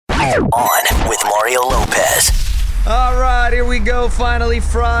On with Mario Lopez. All right, here we go. Finally,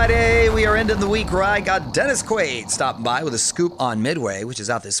 Friday. We are ending the week right. Got Dennis Quaid stopping by with a scoop on Midway, which is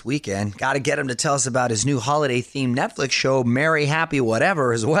out this weekend. Got to get him to tell us about his new holiday-themed Netflix show, Merry Happy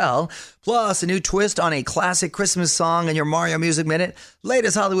Whatever, as well. Plus, a new twist on a classic Christmas song in your Mario Music Minute,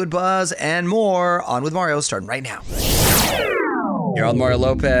 latest Hollywood buzz, and more. On with Mario, starting right now. You're on Mario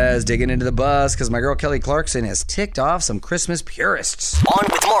Lopez, digging into the buzz because my girl Kelly Clarkson has ticked off some Christmas purists. On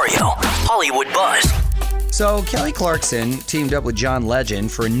with Mario, Hollywood buzz. So Kelly Clarkson teamed up with John Legend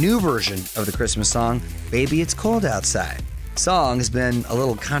for a new version of the Christmas song, Baby It's Cold Outside. Song has been a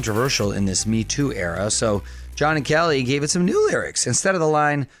little controversial in this Me Too era, so John and Kelly gave it some new lyrics. Instead of the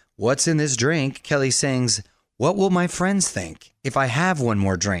line, "What's in this drink?" Kelly sings, "What will my friends think if I have one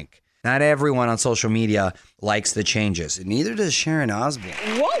more drink?" Not everyone on social media likes the changes, and neither does Sharon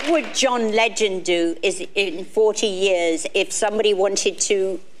Osbourne. What would John Legend do is in 40 years if somebody wanted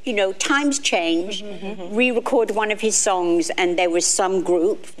to, times change, re-record one of his songs and there was some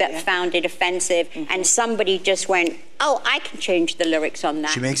group that found it offensive and somebody just went, oh, I can change the lyrics on that.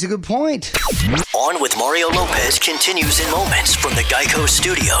 She makes a good point. On with Mario Lopez continues in moments from the Geico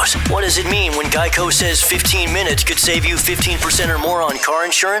Studios. What does it mean when Geico says 15 minutes could save you 15% or more on car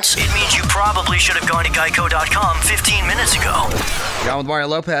insurance? It means you probably should have gone to geico.com 15 minutes ago. You're on with Mario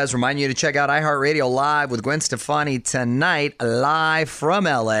Lopez, reminding you to check out iHeartRadio Live with Gwen Stefani tonight, live from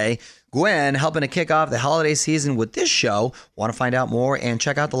LA. Gwen helping to kick off the holiday season with this show. Want to find out more and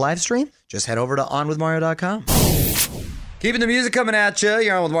check out the live stream? Just head over to onwithmario.com. Keeping the music coming at you.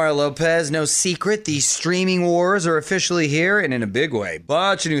 You're on with Mario Lopez. No secret, the streaming wars are officially here and in a big way.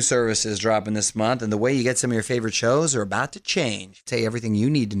 Bunch of new services dropping this month, and the way you get some of your favorite shows are about to change. Tell you everything you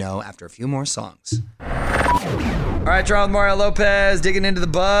need to know after a few more songs. All right, you're on with Mario Lopez, digging into the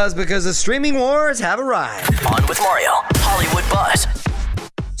buzz because the streaming wars have arrived. On with Mario, Hollywood buzz.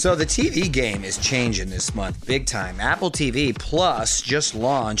 So the TV game is changing this month, big time. Apple TV Plus just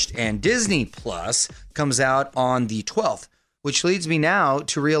launched, and Disney Plus comes out on the 12th, which leads me now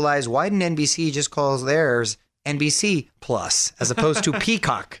to realize why didn't NBC just call theirs NBC Plus as opposed to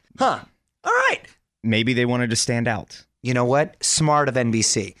Peacock? Huh. All right. Maybe they wanted to stand out. You know what? Smart of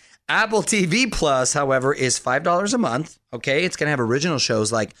NBC. Apple TV Plus, however, is $5 a month. Okay, it's going to have original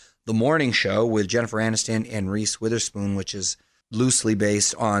shows like The Morning Show with Jennifer Aniston and Reese Witherspoon, which is loosely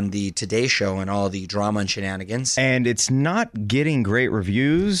based on the Today Show and all the drama and shenanigans. And it's not getting great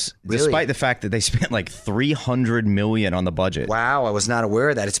reviews, Really? despite the fact that they spent like $300 million on the budget. Wow, I was not aware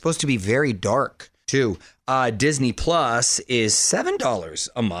of that. It's supposed to be very dark, too. Disney Plus is $7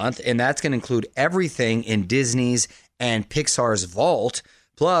 a month, and that's going to include everything in Disney's and Pixar's vault,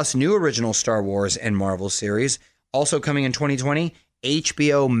 plus new original Star Wars and Marvel series. Also coming in 2020,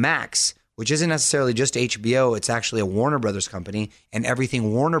 HBO Max, which isn't necessarily just HBO. It's actually a Warner Brothers company, and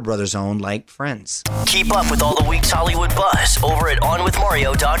everything Warner Brothers owned, like Friends. Keep up with all the week's Hollywood buzz over at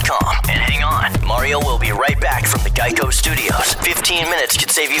onwithmario.com. And hang on, Mario will be right back from the Geico Studios. 15 minutes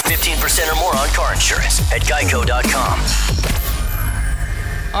could save you 15% or more on car insurance at geico.com.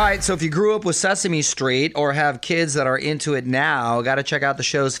 All right, so if you grew up with Sesame Street or have kids that are into it now, got to check out the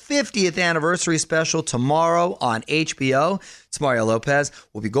show's 50th anniversary special tomorrow on HBO. It's Mario Lopez,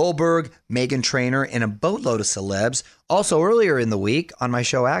 Whoopi Goldberg, Meghan Trainor, and a boatload of celebs. Also, earlier in the week on my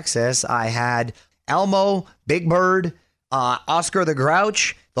show Access, I had Elmo, Big Bird, Oscar the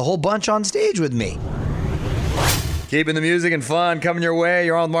Grouch, the whole bunch on stage with me. Keeping the music and fun coming your way.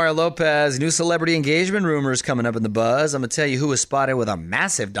 You're on with Mario Lopez. New celebrity engagement rumors coming up in the buzz. I'm going to tell you who was spotted with a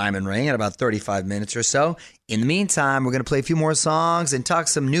massive diamond ring in about 35 minutes or so. In the meantime, we're going to play a few more songs and talk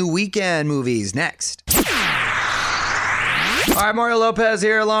some new weekend movies next. All right, Mario Lopez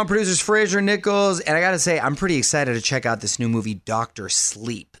here, along with producers Fraser Nichols. And I got to say, I'm pretty excited to check out this new movie, Dr.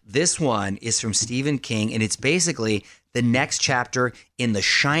 Sleep. This one is from Stephen King, and it's basically the next chapter in the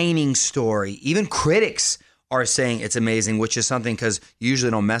Shining story. Even critics are saying it's amazing, which is something because you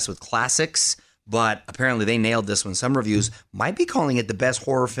usually don't mess with classics, but apparently they nailed this one. Some reviews might be calling it the best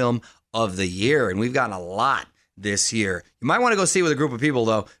horror film of the year, and we've gotten a lot this year. You might want to go see it with a group of people,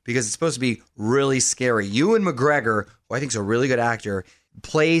 though, because it's supposed to be really scary. Ewan McGregor, who I think is a really good actor,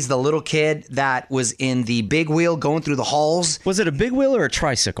 plays the little kid that was in the big wheel going through the halls. Was it a big wheel or a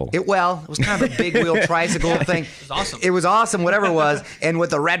tricycle? It was kind of a big wheel tricycle thing. It was awesome. It was awesome, whatever it was. And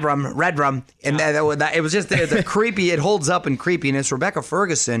with the red rum, and it was just the creepy. It holds up in creepiness. Rebecca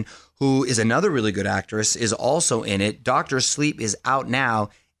Ferguson, who is another really good actress, is also in it. Dr. Sleep is out now,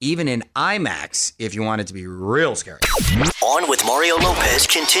 even in IMAX if you want it to be real scary. On with Mario Lopez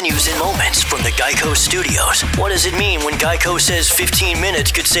continues in moments from the Geico Studios. What does it mean when Geico says 15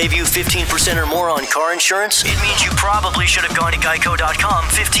 minutes could save you 15% or more on car insurance? It means you probably should have gone to geico.com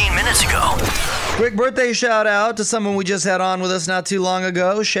 15 minutes ago. Quick birthday shout out to someone we just had on with us not too long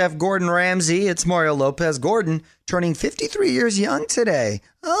ago, Chef Gordon Ramsay. It's Mario Lopez. Gordon turning 53 years young today.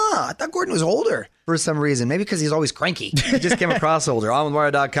 I thought Gordon was older for some reason. Maybe because he's always cranky. He just came across older.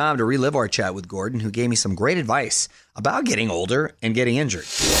 OnWithMario.com to relive our chat with Gordon, who gave me some great advice about getting older and getting injured.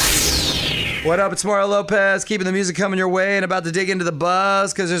 What up? It's Mario Lopez, keeping the music coming your way and about to dig into the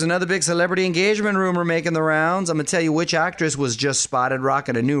buzz because there's another big celebrity engagement rumor making the rounds. I'm going to tell you which actress was just spotted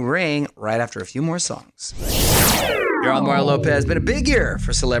rocking a new ring right after a few more songs. You're on Mario Lopez. Been a big year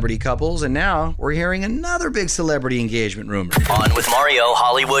for celebrity couples, and now we're hearing another big celebrity engagement rumor. On with Mario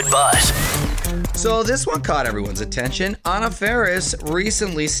Hollywood Buzz. So this one caught everyone's attention. Anna Faris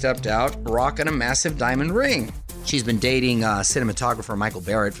recently stepped out rocking a massive diamond ring. She's been dating cinematographer Michael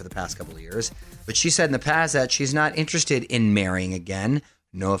Barrett for the past couple of years, but she said in the past that she's not interested in marrying again.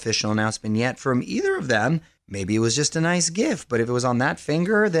 No official announcement yet from either of them. Maybe it was just a nice gift, but if it was on that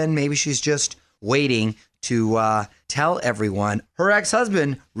finger, then maybe she's just waiting to tell everyone. Her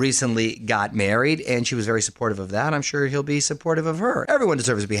ex-husband recently got married, and she was very supportive of that. I'm sure he'll be supportive of her. Everyone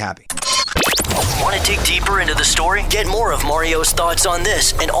deserves to be happy. Want to dig deeper into the story? Get more of Mario's thoughts on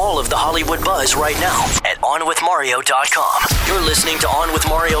this and all of the Hollywood buzz right now at OnWithMario.com. You're listening to On with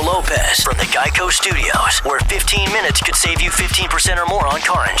Mario Lopez from the Geico Studios, where 15 minutes could save you 15% or more on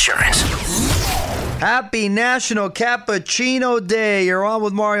car insurance. Happy National Cappuccino Day. You're on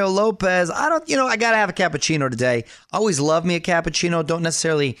with Mario Lopez. I gotta have a cappuccino today. I always love me a cappuccino. Don't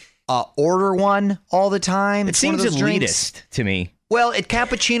necessarily order one all the time. It seems elitist to me. Well,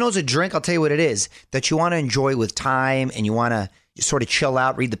 cappuccino's a drink, I'll tell you what it is, that you want to enjoy with time and you want to sort of chill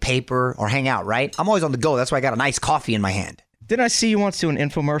out, read the paper, or hang out, right? I'm always on the go. That's why I got a nice coffee in my hand. Didn't I see you once do an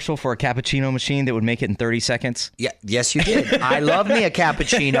infomercial for a cappuccino machine that would make it in 30 seconds? Yeah, yes, you did. I love me a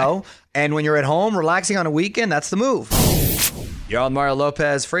cappuccino, and when you're at home relaxing on a weekend, that's the move. You're on Mario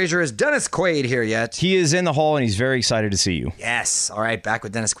Lopez. Fraser, is Dennis Quaid here yet? He is in the hall, and he's very excited to see you. Yes. All right, back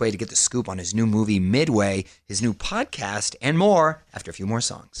with Dennis Quaid to get the scoop on his new movie, Midway, his new podcast, and more after a few more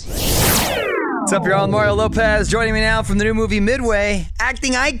songs. What's up, you're on Mario Lopez. Joining me now from the new movie, Midway,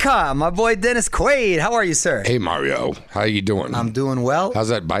 acting icon, my boy Dennis Quaid. How are you, sir? Hey, Mario. How you doing? I'm doing well. How's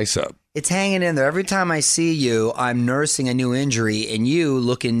that bicep? It's hanging in there. Every time I see you, I'm nursing a new injury, and you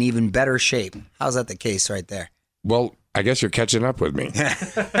look in even better shape. How's that the case right there? Well, I guess you're catching up with me.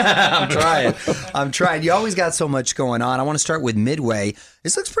 I'm trying. You always got so much going on. I want to start with Midway.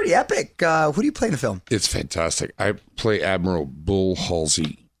 This looks pretty epic. Who do you play in the film? It's fantastic. I play Admiral Bull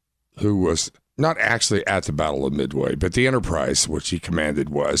Halsey, who was not actually at the Battle of Midway, but the Enterprise, which he commanded,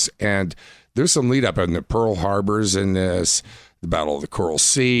 was. And there's some lead up in the Pearl Harbors in this, the Battle of the Coral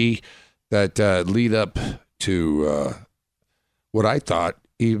Sea, that lead up to what I thought,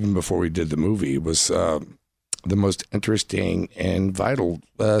 even before we did the movie, was the most interesting and vital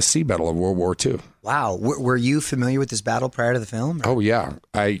sea battle of World War II. Wow. Were you familiar with this battle prior to the film? Oh, yeah.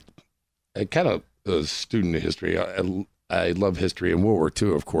 I kind of a student of history. I love history and World War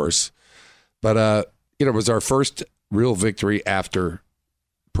II, of course. But, it was our first real victory after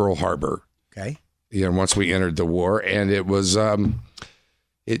Pearl Harbor. Okay. Once we entered the war. And it was,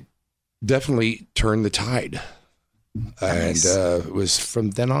 it definitely turned the tide. Nice. And it was from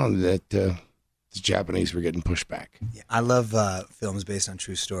then on that the Japanese were getting pushed back. Yeah, I love films based on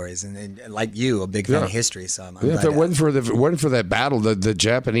true stories, and like you, a big fan of history. So I'm if it wasn't for that battle, the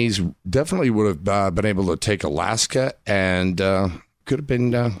Japanese definitely would have been able to take Alaska and could have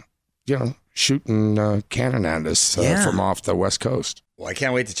been, shooting cannon at us from off the West Coast. Well, I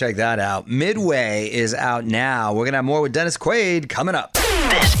can't wait to check that out. Midway is out now. We're gonna have more with Dennis Quaid coming up.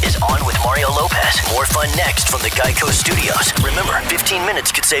 This is On with Mario Lopez. More fun next from the Geico Studios. Remember, 15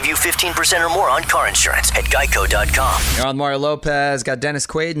 minutes could save you 15% or more on car insurance at geico.com. You're on Mario Lopez. Got Dennis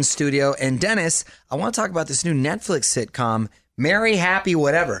Quaid in studio. And Dennis, I want to talk about this new Netflix sitcom, Merry Happy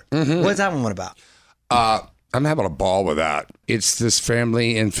Whatever. Mm-hmm. What's that one about? I'm having a ball with that. It's this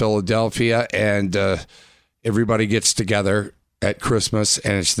family in Philadelphia, and everybody gets together at Christmas,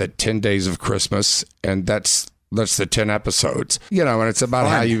 and it's the 10 days of Christmas, and that's the 10 episodes. And it's about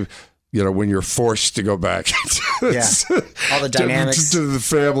how you when you're forced to go back all the dynamics to the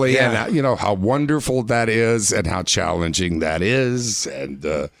family, and how wonderful that is, and how challenging that is, and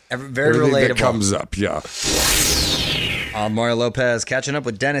very everything relatable that comes up. Mario Lopez catching up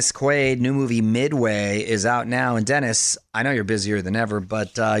with Dennis Quaid. New movie Midway is out now. And Dennis, I know you're busier than ever,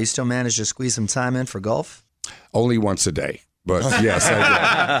 but you still manage to squeeze some time in for golf? Only once a day. But yes,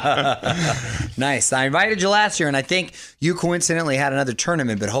 I did. Nice. I invited you last year, and I think you coincidentally had another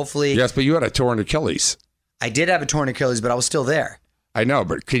tournament, but hopefully... Yes, but you had a torn Achilles. I did have a torn Achilles, but I was still there. I know,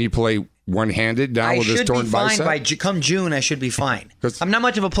 but can you play one-handed now with this torn bicep? I should be fine. Come June, I should be fine. I'm not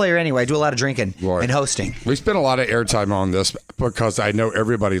much of a player anyway. I do a lot of drinking and hosting. We spent a lot of airtime on this because I know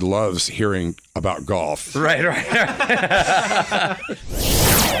everybody loves hearing about golf. Right.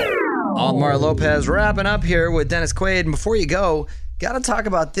 Mario Lopez wrapping up here with Dennis Quaid. And before you go, got to talk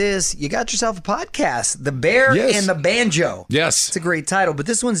about this. You got yourself a podcast, The Bear and the Banjo. Yes. It's a great title, but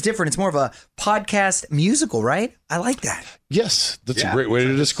this one's different. It's more of a podcast musical, right? I like that. Yes, that's a great way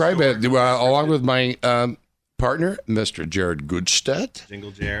to describe it. Along with my partner, Mr. Jared Goodstedt.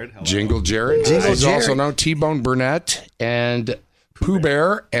 Jingle Jared. Hello. Jingle Jared. He's also known T-Bone Burnett and Pooh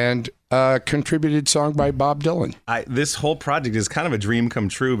Bear, and contributed song by Bob Dylan. This whole project is kind of a dream come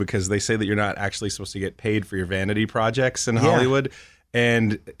true because they say that you're not actually supposed to get paid for your vanity projects in Hollywood.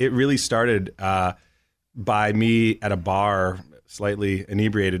 And it really started by me at a bar, slightly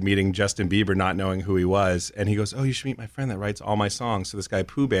inebriated, meeting Justin Bieber, not knowing who he was. And he goes, "Oh, you should meet my friend that writes all my songs." So this guy,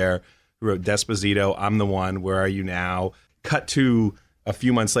 Pooh Bear, who wrote Despacito, I'm the One, Where Are You Now? Cut to a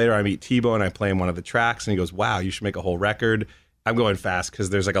few months later, I meet T-Bone, I play him one of the tracks, and he goes, "Wow, you should make a whole record." I'm going fast because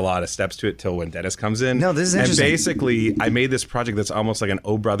there's like a lot of steps to it till when Dennis comes in. No, this is interesting. And basically, I made this project that's almost like an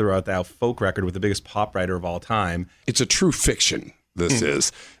Oh Brother Art Thou folk record with the biggest pop writer of all time. It's a true fiction, this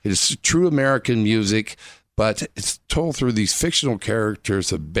is. It is true American music, but it's told through these fictional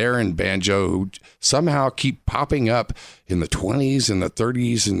characters of Bear and Banjo who somehow keep popping up in the 20s and the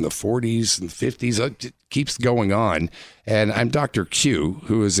 30s and the 40s and 50s. It keeps going on. And I'm Dr. Q,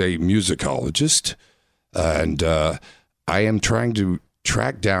 who is a musicologist, and I am trying to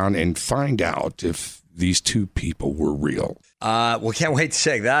track down and find out if these two people were real. Well, can't wait to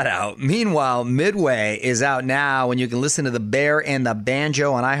check that out. Meanwhile, Midway is out now, and you can listen to The Bear and the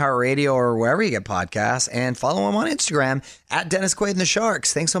Banjo on iHeartRadio or wherever you get podcasts, and follow him on Instagram at Dennis Quaid and the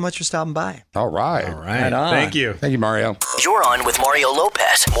Sharks. Thanks so much for stopping by. All right. Right on. Thank you. Thank you, Mario. You're on with Mario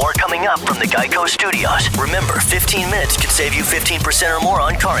Lopez. More coming up from the Geico Studios. Remember, 15 minutes could save you 15% or more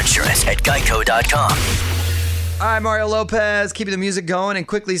on car insurance at geico.com. All right, Mario Lopez, keeping the music going and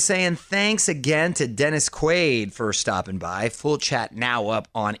quickly saying thanks again to Dennis Quaid for stopping by. Full chat now up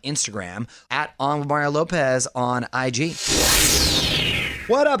on Instagram at On with Mario Lopez on IG.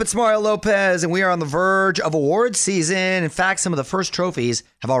 What up? It's Mario Lopez, and we are on the verge of awards season. In fact, some of the first trophies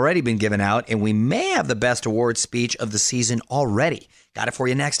have already been given out, and we may have the best awards speech of the season already. Got it for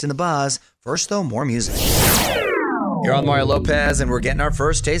you next in the buzz. First, though, more music. You're on Mario Lopez, and we're getting our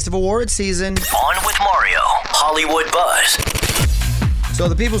first taste of awards season. On with Mario, Hollywood Buzz. So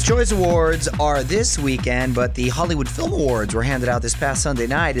the People's Choice Awards are this weekend, but the Hollywood Film Awards were handed out this past Sunday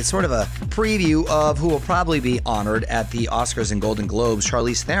night. It's sort of a preview of who will probably be honored at the Oscars and Golden Globes.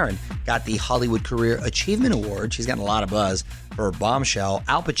 Charlize Theron got the Hollywood Career Achievement Award. She's gotten a lot of buzz for Bombshell.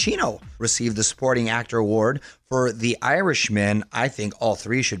 Al Pacino received the Supporting Actor Award for The Irishman. I think all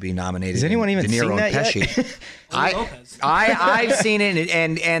three should be nominated. Has anyone even De Niro seen that and yet? Pesci. I've seen it,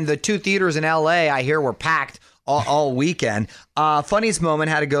 and the two theaters in L.A. I hear were packed all weekend. Funniest moment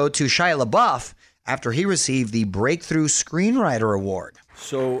had to go to Shia LaBeouf after he received the Breakthrough Screenwriter Award.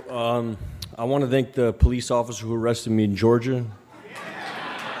 So I want to thank the police officer who arrested me in Georgia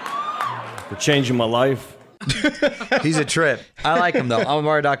for changing my life. He's a trip. I like him, though.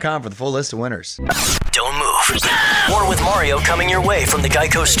 OnWithMario.com for the full list of winners. Don't move. More with Mario coming your way from the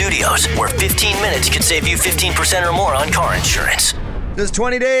Geico Studios, where 15 minutes could save you 15% or more on car insurance. Just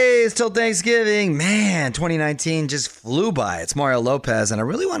 20 days till Thanksgiving. Man, 2019 just flew by. It's Mario Lopez, and I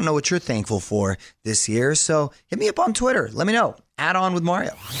really want to know what you're thankful for this year. So hit me up on Twitter. Let me know. Add On with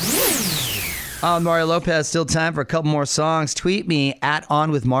Mario. On Mario Lopez. Still time for a couple more songs. Tweet me at On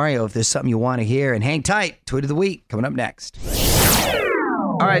with Mario if there's something you want to hear. And hang tight. Tweet of the week coming up next.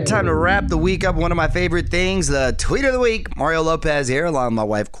 All right, time to wrap the week up. One of my favorite things, the tweet of the week. Mario Lopez here, along with my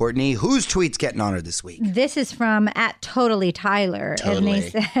wife, Courtney. Whose tweet's getting honored this week? This is from @TotallyTyler. Totally. And they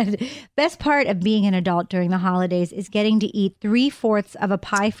said, best part of being an adult during the holidays is getting to eat 3/4 of a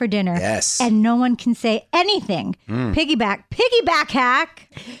pie for dinner. Yes. And no one can say anything. Piggyback hack.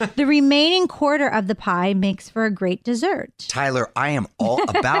 The remaining quarter of the pie makes for a great dessert. Tyler, I am all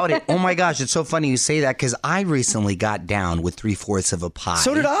about it. Oh my gosh, it's so funny you say that because I recently got down with 3/4 of a pie.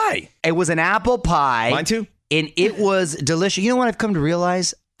 So did I. It was an apple pie. Mine too. And it was delicious. You know what I've come to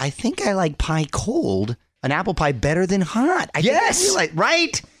realize? I think I like pie cold, an apple pie, better than hot. Yes.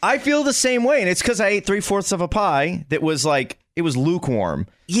 Right? I feel the same way, and it's because I ate 3/4 of a pie that was like, it was lukewarm.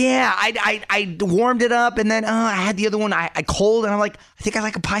 Yeah, I warmed it up, and then I had the other one I cold, and I'm like, I think I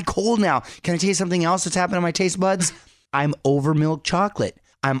like a pie cold now. Can I taste something else that's happened to my taste buds? I'm over milk chocolate.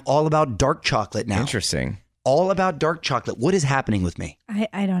 I'm all about dark chocolate now. Interesting. All about dark chocolate. What is happening with me?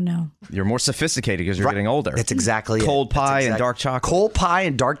 I don't know. You're more sophisticated because you're getting older. That's exactly Cold it. pie and dark chocolate. Cold pie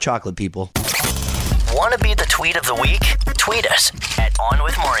and dark chocolate, people. Want to be the tweet of the week? Tweet us at On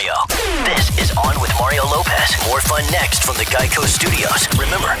With Mario. This is On With Mario Lopez. More fun next from the Geico Studios.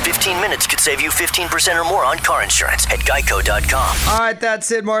 Remember, 15 minutes could save you 15% or more on car insurance at geico.com. All right, that's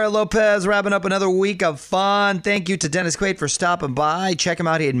it. Mario Lopez wrapping up another week of fun. Thank you to Dennis Quaid for stopping by. Check him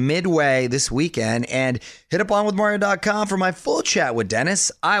out in Midway this weekend and hit up onwithmario.com for my full chat with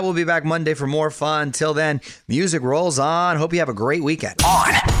Dennis. I will be back Monday for more fun. Till then, music rolls on. Hope you have a great weekend.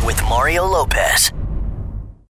 On with Mario Lopez.